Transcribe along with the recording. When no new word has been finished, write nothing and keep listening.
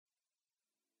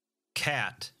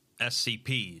Cat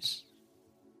SCPs.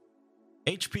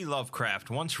 H.P.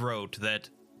 Lovecraft once wrote that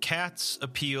cats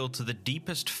appeal to the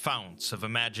deepest founts of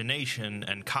imagination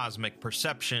and cosmic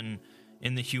perception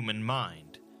in the human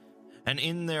mind, and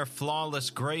in their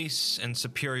flawless grace and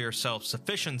superior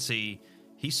self-sufficiency,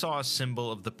 he saw a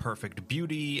symbol of the perfect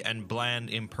beauty and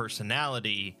bland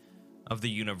impersonality of the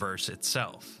universe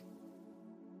itself.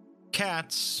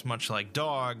 Cats, much like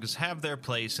dogs, have their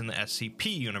place in the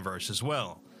SCP universe as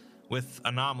well, with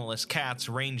anomalous cats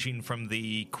ranging from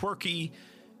the quirky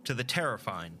to the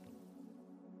terrifying.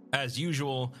 As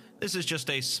usual, this is just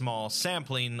a small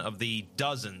sampling of the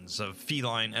dozens of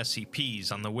feline SCPs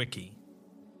on the wiki.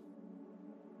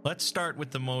 Let's start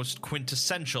with the most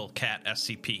quintessential cat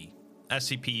SCP,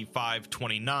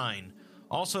 SCP-529,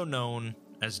 also known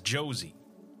as Josie.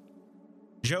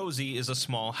 Josie is a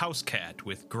small house cat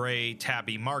with gray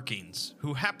tabby markings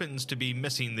who happens to be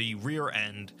missing the rear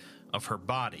end of her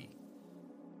body.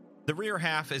 The rear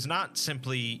half is not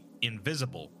simply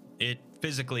invisible, it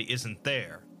physically isn't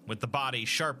there, with the body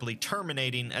sharply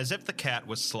terminating as if the cat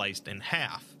was sliced in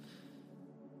half.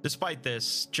 Despite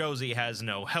this, Josie has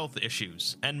no health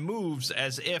issues and moves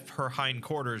as if her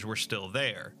hindquarters were still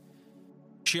there.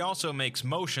 She also makes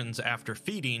motions after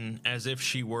feeding as if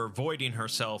she were voiding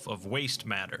herself of waste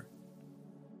matter.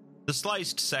 The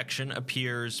sliced section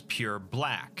appears pure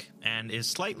black and is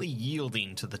slightly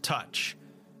yielding to the touch.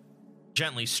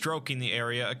 Gently stroking the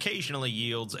area occasionally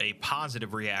yields a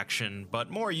positive reaction, but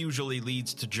more usually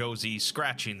leads to Josie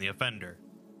scratching the offender.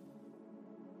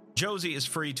 Josie is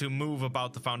free to move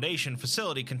about the Foundation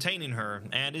facility containing her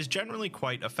and is generally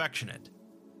quite affectionate.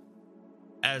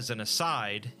 As an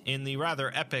aside, in the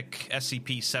rather epic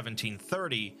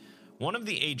SCP-1730, one of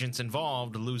the agents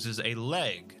involved loses a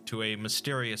leg to a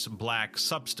mysterious black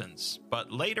substance,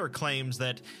 but later claims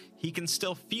that he can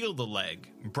still feel the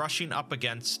leg brushing up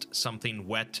against something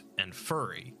wet and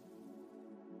furry.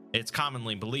 It's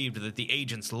commonly believed that the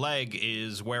agent's leg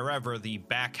is wherever the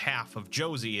back half of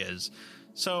Josie is,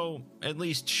 so at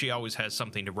least she always has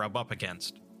something to rub up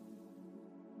against.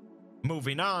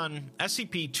 Moving on,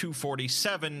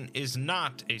 SCP-247 is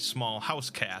not a small house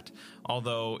cat,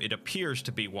 although it appears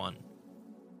to be one.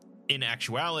 In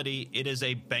actuality, it is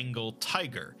a Bengal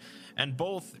tiger, and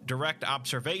both direct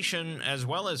observation as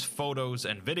well as photos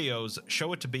and videos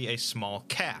show it to be a small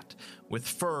cat, with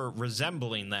fur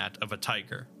resembling that of a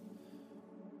tiger.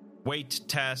 Weight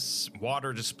tests,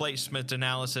 water displacement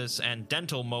analysis, and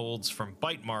dental molds from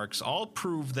bite marks all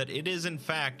prove that it is in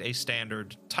fact a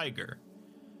standard tiger.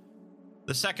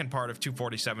 The second part of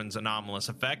 247's anomalous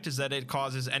effect is that it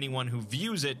causes anyone who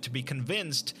views it to be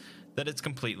convinced that it's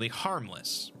completely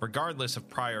harmless, regardless of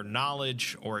prior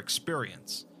knowledge or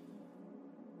experience.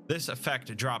 This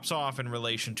effect drops off in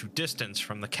relation to distance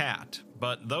from the cat,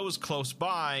 but those close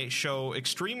by show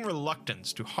extreme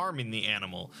reluctance to harming the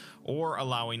animal or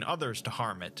allowing others to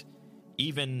harm it,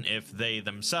 even if they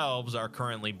themselves are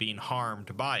currently being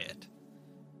harmed by it.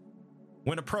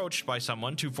 When approached by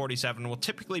someone, 247 will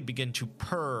typically begin to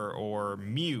purr or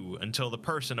mew until the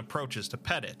person approaches to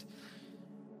pet it.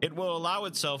 It will allow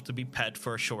itself to be pet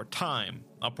for a short time,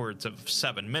 upwards of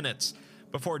 7 minutes,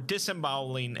 before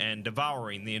disemboweling and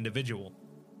devouring the individual.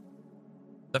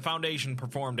 The Foundation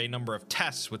performed a number of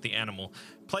tests with the animal,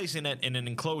 placing it in an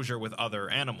enclosure with other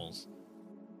animals.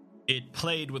 It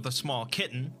played with a small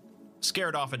kitten,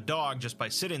 scared off a dog just by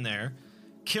sitting there,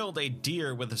 killed a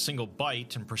deer with a single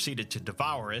bite and proceeded to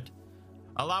devour it,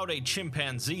 allowed a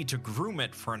chimpanzee to groom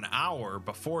it for an hour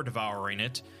before devouring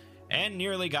it, and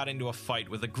nearly got into a fight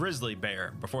with a grizzly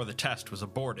bear before the test was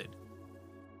aborted.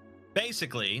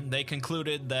 Basically, they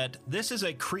concluded that this is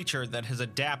a creature that has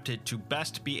adapted to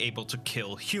best be able to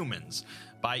kill humans,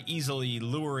 by easily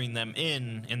luring them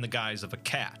in the guise of a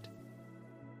cat.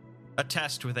 A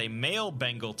test with a male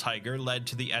Bengal tiger led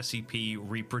to the SCP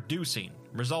reproducing,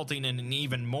 resulting in an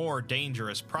even more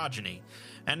dangerous progeny,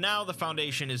 and now the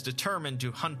Foundation is determined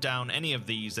to hunt down any of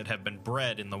these that have been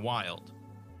bred in the wild.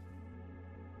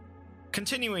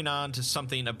 Continuing on to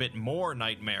something a bit more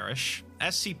nightmarish,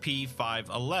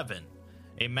 SCP-511,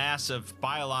 a mass of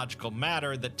biological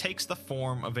matter that takes the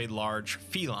form of a large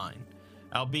feline,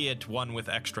 albeit one with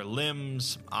extra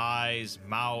limbs, eyes,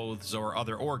 mouths, or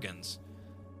other organs.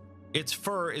 Its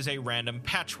fur is a random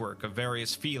patchwork of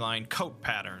various feline coat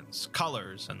patterns,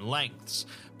 colors, and lengths,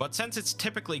 but since it's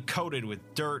typically coated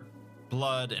with dirt,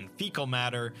 blood, and fecal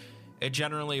matter, it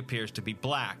generally appears to be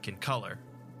black in color.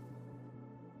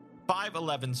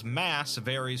 511's mass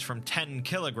varies from 10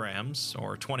 kilograms,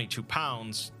 or 22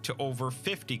 pounds, to over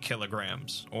 50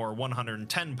 kilograms, or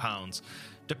 110 pounds,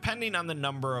 depending on the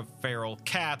number of feral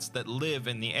cats that live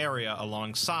in the area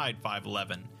alongside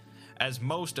 511, as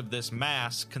most of this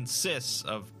mass consists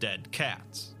of dead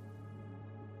cats.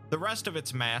 The rest of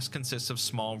its mass consists of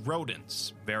small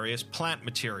rodents, various plant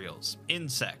materials,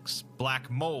 insects,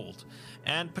 black mold,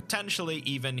 and potentially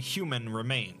even human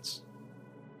remains.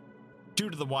 Due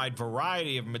to the wide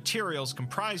variety of materials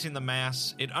comprising the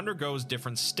mass, it undergoes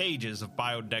different stages of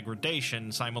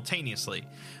biodegradation simultaneously,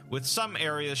 with some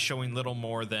areas showing little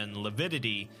more than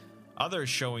lividity, others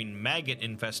showing maggot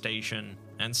infestation,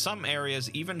 and some areas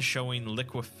even showing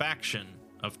liquefaction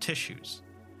of tissues.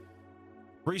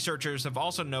 Researchers have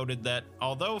also noted that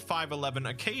although 511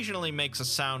 occasionally makes a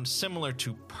sound similar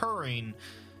to purring,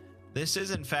 this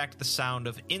is in fact the sound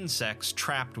of insects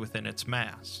trapped within its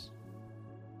mass.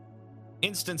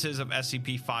 Instances of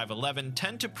SCP-511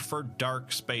 tend to prefer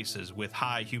dark spaces with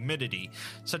high humidity,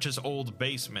 such as old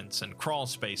basements and crawl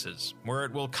spaces, where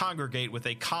it will congregate with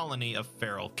a colony of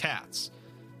feral cats.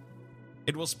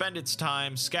 It will spend its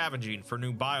time scavenging for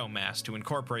new biomass to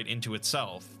incorporate into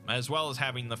itself, as well as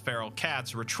having the feral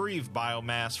cats retrieve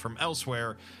biomass from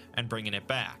elsewhere and bringing it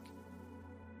back.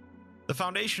 The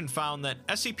Foundation found that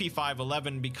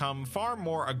SCP-511 become far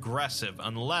more aggressive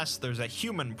unless there's a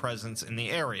human presence in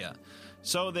the area,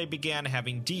 so they began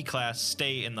having D-Class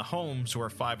stay in the homes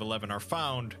where 511 are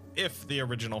found if the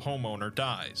original homeowner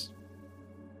dies.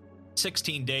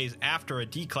 16 days after a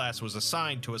D-Class was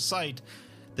assigned to a site,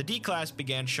 the D-Class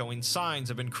began showing signs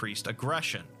of increased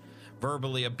aggression,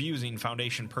 verbally abusing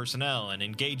Foundation personnel and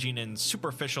engaging in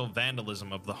superficial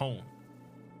vandalism of the home.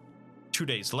 2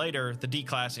 days later, the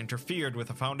D-Class interfered with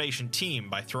the Foundation team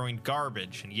by throwing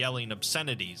garbage and yelling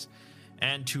obscenities,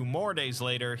 and 2 more days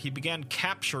later, he began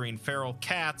capturing feral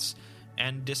cats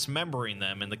and dismembering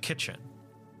them in the kitchen.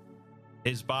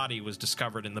 His body was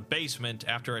discovered in the basement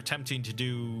after attempting to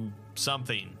do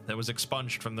something that was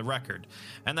expunged from the record,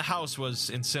 and the house was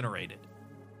incinerated.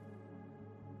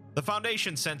 The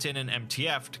Foundation sent in an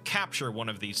MTF to capture one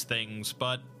of these things,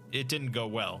 but it didn't go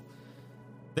well.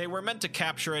 They were meant to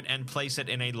capture it and place it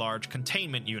in a large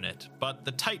containment unit, but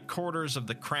the tight quarters of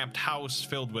the cramped house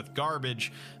filled with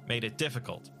garbage made it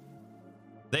difficult.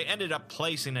 They ended up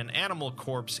placing an animal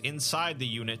corpse inside the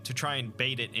unit to try and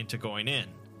bait it into going in.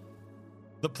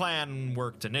 The plan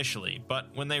worked initially,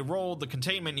 but when they rolled the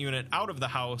containment unit out of the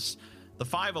house, the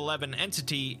 511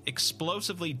 entity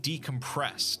explosively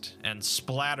decompressed and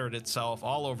splattered itself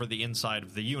all over the inside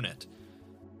of the unit.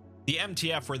 The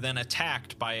MTF were then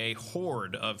attacked by a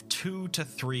horde of 200 to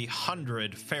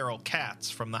 300 feral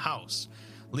cats from the house,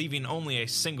 leaving only a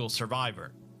single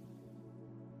survivor.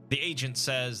 The agent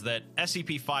says that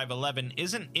SCP-511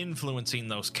 isn't influencing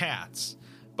those cats,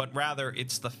 but rather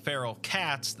it's the feral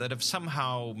cats that have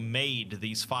somehow made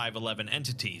these 511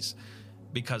 entities,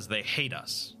 because they hate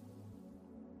us.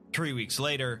 3 weeks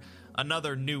later,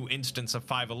 another new instance of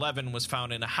 511 was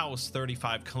found in a house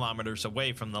 35 kilometers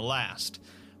away from the last,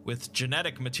 with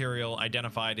genetic material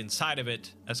identified inside of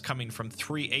it as coming from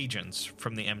 3 agents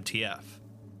from the MTF.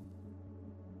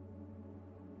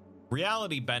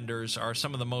 Reality benders are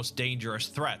some of the most dangerous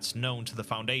threats known to the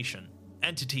Foundation,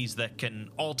 entities that can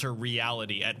alter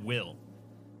reality at will.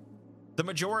 The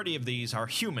majority of these are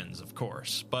humans, of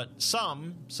course, but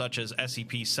some, such as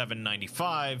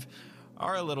SCP-795,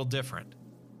 are a little different.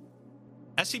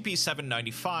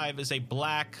 SCP-795 is a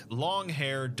black,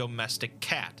 long-haired domestic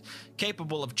cat,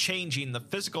 capable of changing the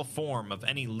physical form of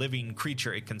any living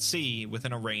creature it can see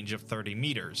within a range of 30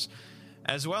 meters,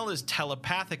 as well as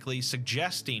telepathically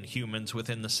suggesting humans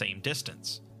within the same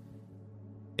distance.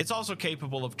 It's also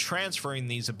capable of transferring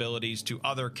these abilities to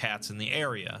other cats in the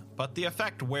area, but the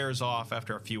effect wears off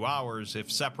after a few hours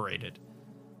if separated.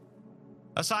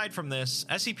 Aside from this,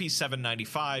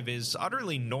 SCP-795 is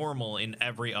utterly normal in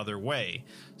every other way,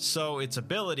 so its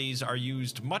abilities are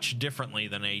used much differently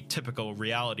than a typical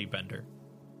reality bender.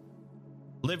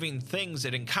 Living things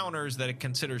it encounters that it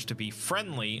considers to be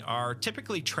friendly are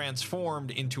typically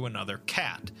transformed into another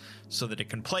cat, so that it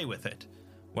can play with it,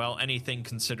 while anything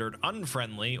considered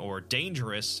unfriendly or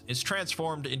dangerous is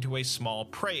transformed into a small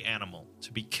prey animal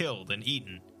to be killed and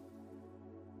eaten.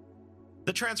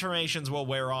 The transformations will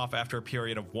wear off after a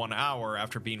period of 1 hour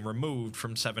after being removed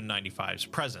from 795's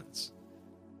presence.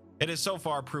 It has so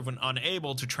far proven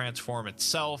unable to transform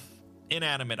itself,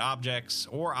 inanimate objects,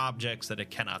 or objects that it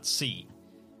cannot see.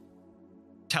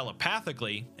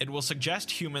 Telepathically, it will suggest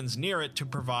humans near it to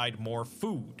provide more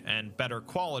food and better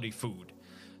quality food,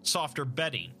 softer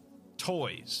bedding,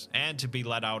 toys, and to be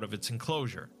let out of its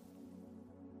enclosure.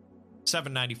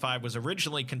 795 was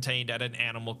originally contained at an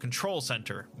animal control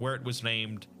center, where it was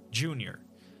named Junior.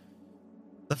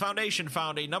 The Foundation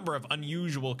found a number of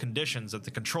unusual conditions at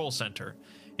the control center,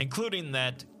 including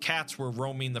that cats were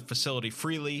roaming the facility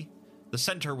freely, The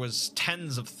center was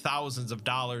tens of thousands of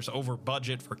dollars over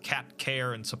budget for cat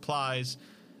care and supplies.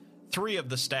 3 of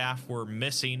the staff were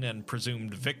missing and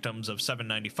presumed victims of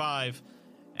 795,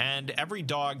 and every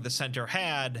dog the center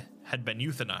had been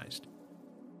euthanized.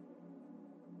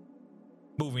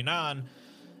 Moving on,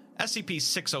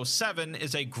 SCP-607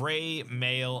 is a gray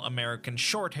male American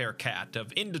shorthair cat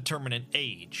of indeterminate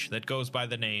age that goes by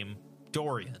the name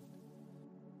Dorian.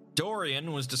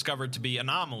 Dorian was discovered to be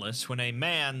anomalous when a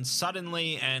man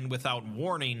suddenly and without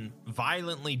warning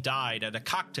violently died at a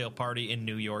cocktail party in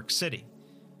New York City.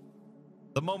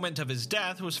 The moment of his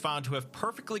death was found to have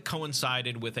perfectly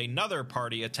coincided with another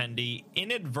party attendee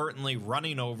inadvertently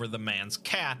running over the man's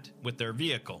cat with their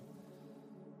vehicle.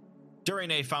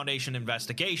 During a Foundation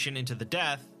investigation into the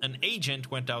death, an agent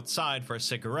went outside for a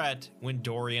cigarette when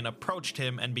Dorian approached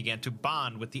him and began to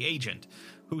bond with the agent,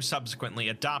 who subsequently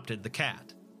adopted the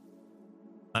cat.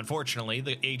 Unfortunately,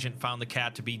 the agent found the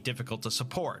cat to be difficult to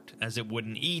support, as it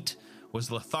wouldn't eat,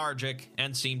 was lethargic,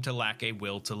 and seemed to lack a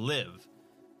will to live.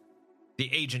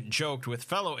 The agent joked with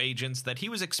fellow agents that he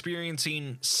was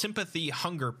experiencing sympathy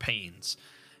hunger pains,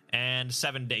 and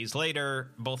 7 days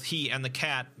later, both he and the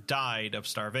cat died of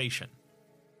starvation.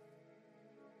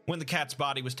 When the cat's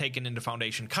body was taken into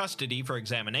Foundation custody for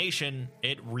examination,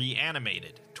 it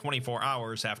reanimated 24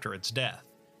 hours after its death.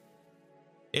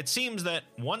 It seems that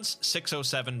once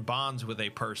 607 bonds with a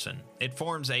person, it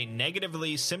forms a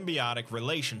negatively symbiotic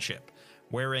relationship,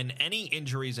 wherein any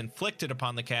injuries inflicted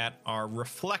upon the cat are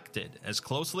reflected as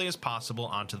closely as possible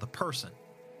onto the person.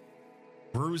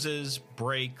 Bruises,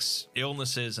 breaks,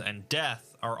 illnesses, and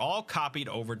death are all copied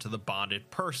over to the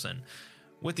bonded person,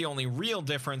 with the only real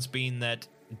difference being that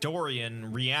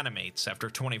Dorian reanimates after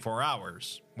 24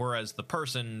 hours, whereas the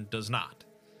person does not.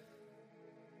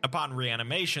 Upon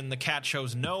reanimation, the cat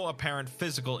shows no apparent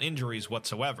physical injuries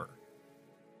whatsoever.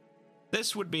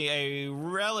 This would be a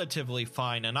relatively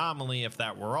fine anomaly if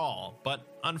that were all,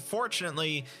 but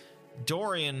unfortunately,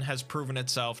 Dorian has proven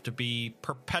itself to be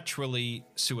perpetually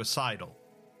suicidal.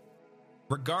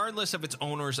 Regardless of its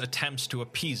owner's attempts to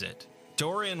appease it,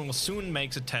 Dorian will soon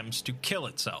make attempts to kill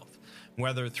itself,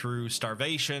 whether through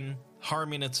starvation,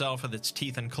 harming itself with its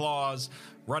teeth and claws,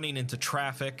 running into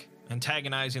traffic,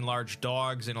 antagonizing large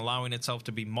dogs and allowing itself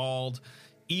to be mauled,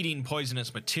 eating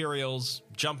poisonous materials,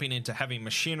 jumping into heavy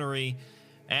machinery,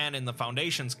 and in the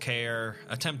Foundation's care,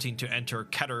 attempting to enter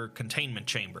Keter containment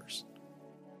chambers.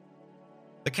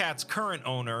 The cat's current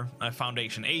owner, a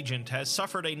Foundation agent, has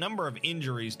suffered a number of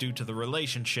injuries due to the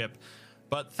relationship,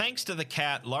 but thanks to the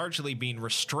cat largely being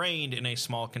restrained in a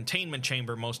small containment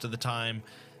chamber most of the time,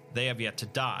 they have yet to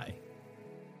die.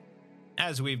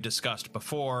 As we've discussed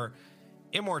before,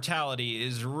 immortality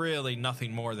is really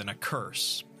nothing more than a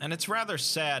curse, and it's rather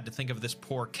sad to think of this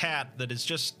poor cat that is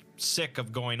just sick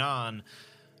of going on,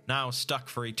 now stuck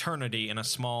for eternity in a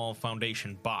small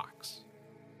Foundation box.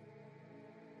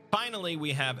 Finally,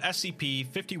 we have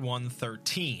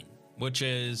SCP-5113, which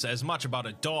is as much about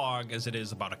a dog as it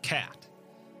is about a cat.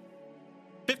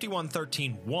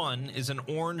 5113-1 is an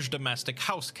orange domestic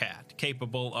house cat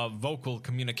capable of vocal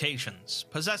communications,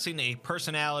 possessing a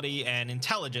personality and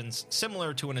intelligence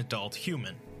similar to an adult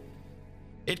human.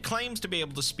 It claims to be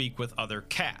able to speak with other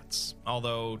cats,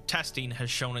 although testing has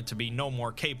shown it to be no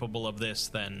more capable of this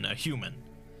than a human.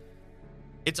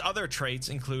 Its other traits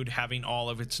include having all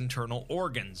of its internal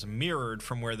organs mirrored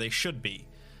from where they should be,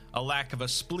 a lack of a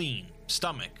spleen,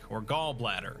 stomach, or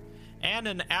gallbladder, and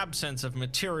an absence of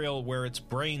material where its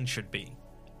brain should be.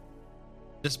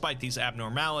 Despite these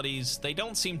abnormalities, they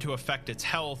don't seem to affect its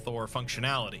health or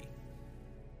functionality.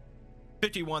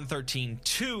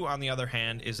 5113-2, on the other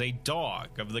hand, is a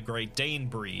dog of the Great Dane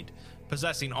breed,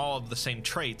 possessing all of the same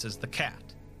traits as the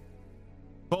cat.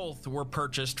 Both were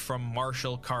purchased from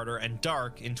Marshall, Carter, and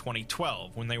Dark in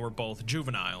 2012 when they were both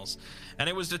juveniles, and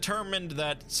it was determined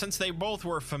that since they both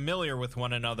were familiar with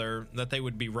one another, that they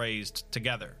would be raised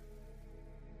together.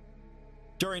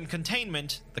 During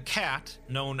containment, the cat,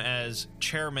 known as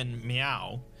Chairman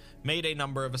Meow, made a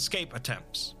number of escape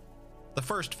attempts. The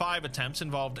first 5 attempts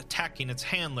involved attacking its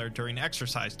handler during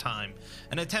exercise time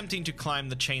and attempting to climb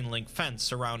the chain-link fence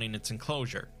surrounding its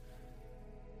enclosure.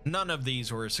 None of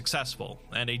these were successful,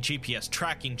 and a GPS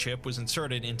tracking chip was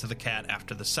inserted into the cat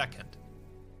after the second.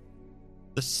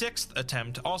 The 6th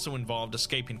attempt also involved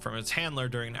escaping from its handler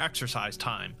during exercise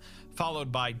time,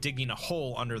 followed by digging a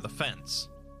hole under the fence.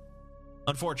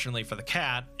 Unfortunately for the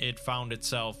cat, it found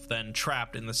itself then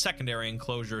trapped in the secondary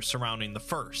enclosure surrounding the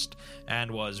first,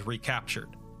 and was recaptured.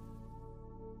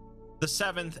 The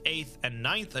 7th, 8th, and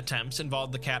 9th attempts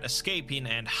involved the cat escaping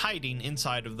and hiding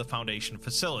inside of the Foundation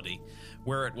facility,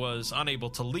 where it was unable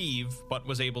to leave, but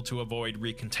was able to avoid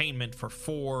recontainment for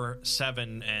 4,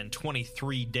 7, and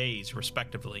 23 days,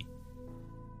 respectively.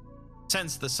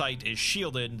 Since the site is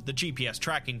shielded, the GPS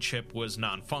tracking chip was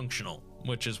non-functional,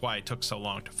 which is why it took so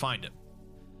long to find it.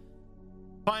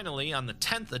 Finally, on the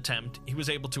 10th attempt, he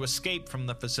was able to escape from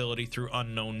the facility through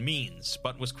unknown means,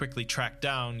 but was quickly tracked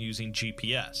down using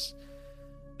GPS.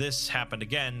 This happened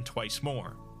again twice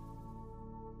more.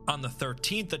 On the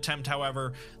 13th attempt,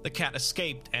 however, the cat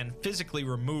escaped and physically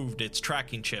removed its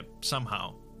tracking chip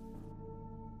somehow.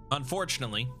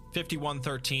 Unfortunately,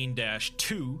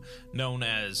 5113-2, known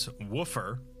as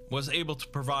Woofer, was able to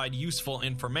provide useful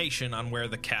information on where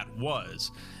the cat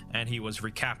was, and he was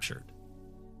recaptured.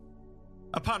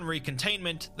 Upon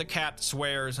recontainment, the cat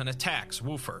swears and attacks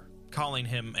Woofer, calling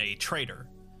him a traitor.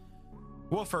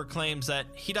 Woofer claims that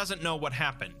he doesn't know what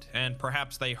happened, and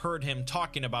perhaps they heard him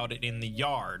talking about it in the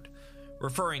yard,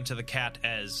 referring to the cat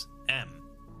as M.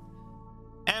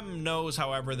 M knows,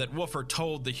 however, that Woofer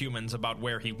told the humans about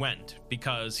where he went,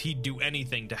 because he'd do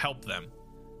anything to help them.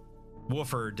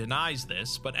 Woofer denies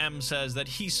this, but M says that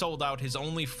he sold out his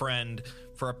only friend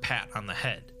for a pat on the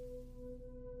head.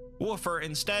 Woofer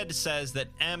instead says that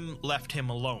M left him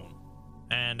alone,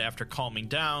 and after calming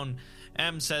down,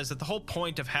 M says that the whole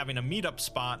point of having a meetup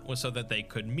spot was so that they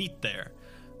could meet there,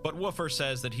 but Woofer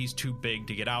says that he's too big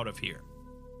to get out of here.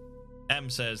 M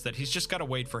says that he's just gotta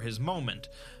wait for his moment,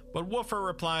 but Woofer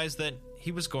replies that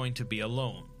he was going to be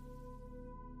alone.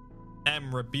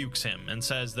 M rebukes him and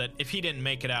says that if he didn't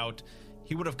make it out,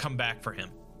 he would have come back for him,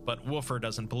 but Woofer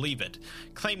doesn't believe it,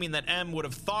 claiming that M would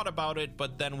have thought about it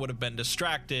but then would have been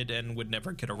distracted and would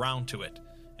never get around to it,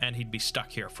 and he'd be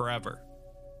stuck here forever.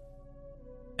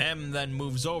 M then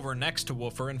moves over next to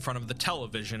Woofer in front of the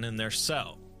television in their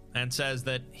cell, and says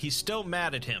that he's still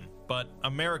mad at him, but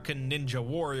American Ninja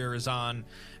Warrior is on,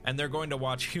 and they're going to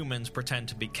watch humans pretend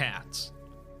to be cats.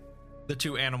 The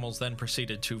two animals then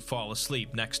proceeded to fall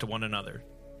asleep next to one another.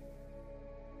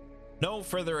 No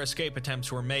further escape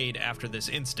attempts were made after this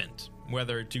incident,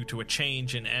 whether due to a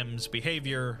change in M's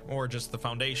behavior or just the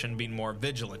Foundation being more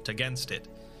vigilant against it.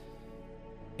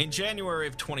 In January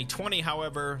of 2020,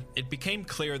 however, it became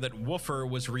clear that Woofer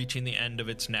was reaching the end of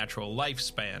its natural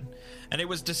lifespan, and it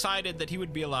was decided that he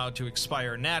would be allowed to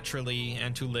expire naturally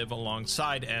and to live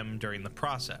alongside M during the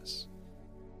process.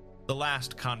 The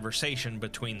last conversation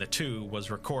between the two was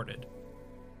recorded.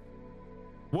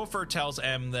 Woofer tells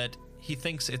M that he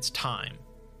thinks it's time,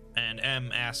 and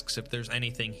M asks if there's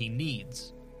anything he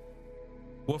needs.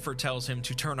 Woofer tells him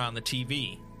to turn on the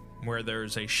TV, where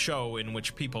there's a show in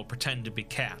which people pretend to be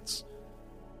cats.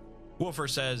 Woofer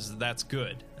says that's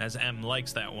good, as M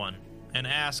likes that one, and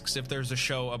asks if there's a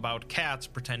show about cats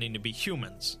pretending to be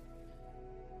humans.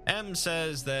 M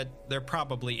says that there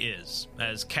probably is,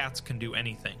 as cats can do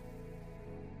anything.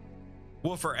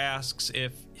 Woofer asks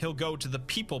if he'll go to the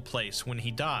people place when he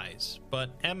dies,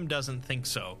 but M doesn't think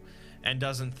so, and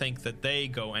doesn't think that they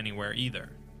go anywhere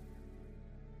either.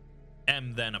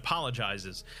 M then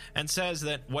apologizes, and says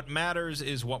that what matters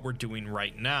is what we're doing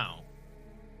right now.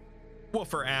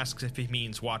 Woofer asks if he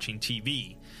means watching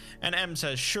TV, and M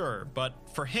says sure, but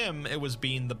for him it was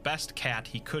being the best cat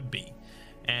he could be,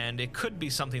 and it could be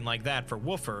something like that for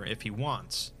Woofer if he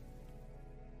wants.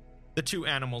 The two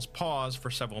animals pause for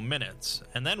several minutes,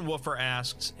 and then Woofer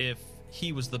asks if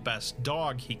he was the best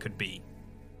dog he could be.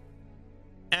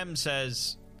 M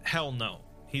says, hell no,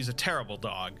 he's a terrible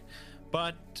dog,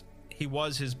 but he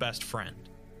was his best friend,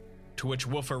 to which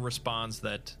Woofer responds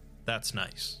that that's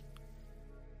nice.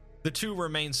 The two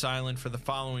remain silent for the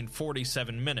following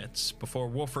 47 minutes before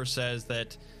Woofer says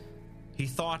that he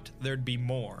thought there'd be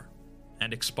more,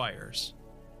 and expires.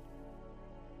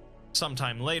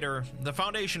 Sometime later, the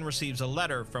Foundation receives a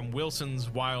letter from Wilson's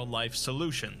Wildlife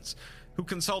Solutions, who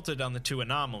consulted on the two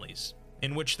anomalies,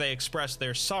 in which they express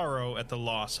their sorrow at the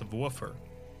loss of Woofer.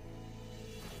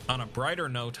 On a brighter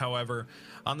note, however,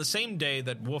 on the same day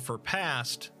that Woofer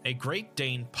passed, a Great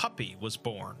Dane puppy was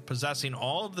born, possessing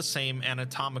all of the same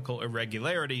anatomical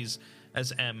irregularities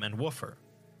as M and Woofer.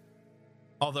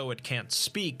 Although it can't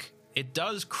speak, it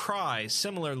does cry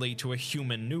similarly to a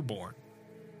human newborn.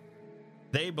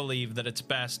 They believe that it's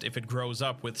best if it grows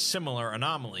up with similar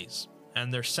anomalies,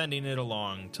 and they're sending it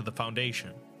along to the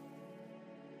Foundation.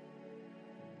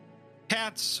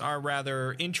 Cats are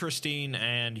rather interesting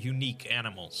and unique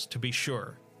animals, to be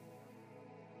sure.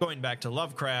 Going back to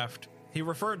Lovecraft, he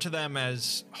referred to them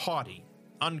as haughty,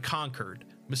 unconquered,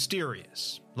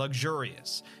 mysterious,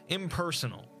 luxurious,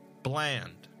 impersonal,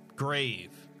 bland,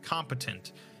 grave,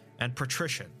 competent, and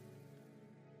patrician.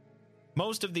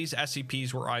 Most of these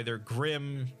SCPs were either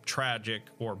grim, tragic,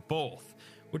 or both,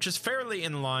 which is fairly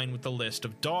in line with the list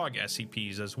of dog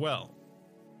SCPs as well.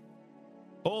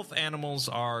 Both animals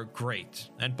are great,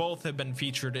 and both have been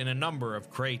featured in a number of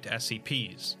great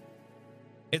SCPs.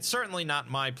 It's certainly not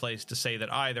my place to say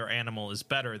that either animal is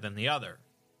better than the other,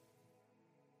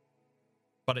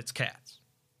 but it's cats.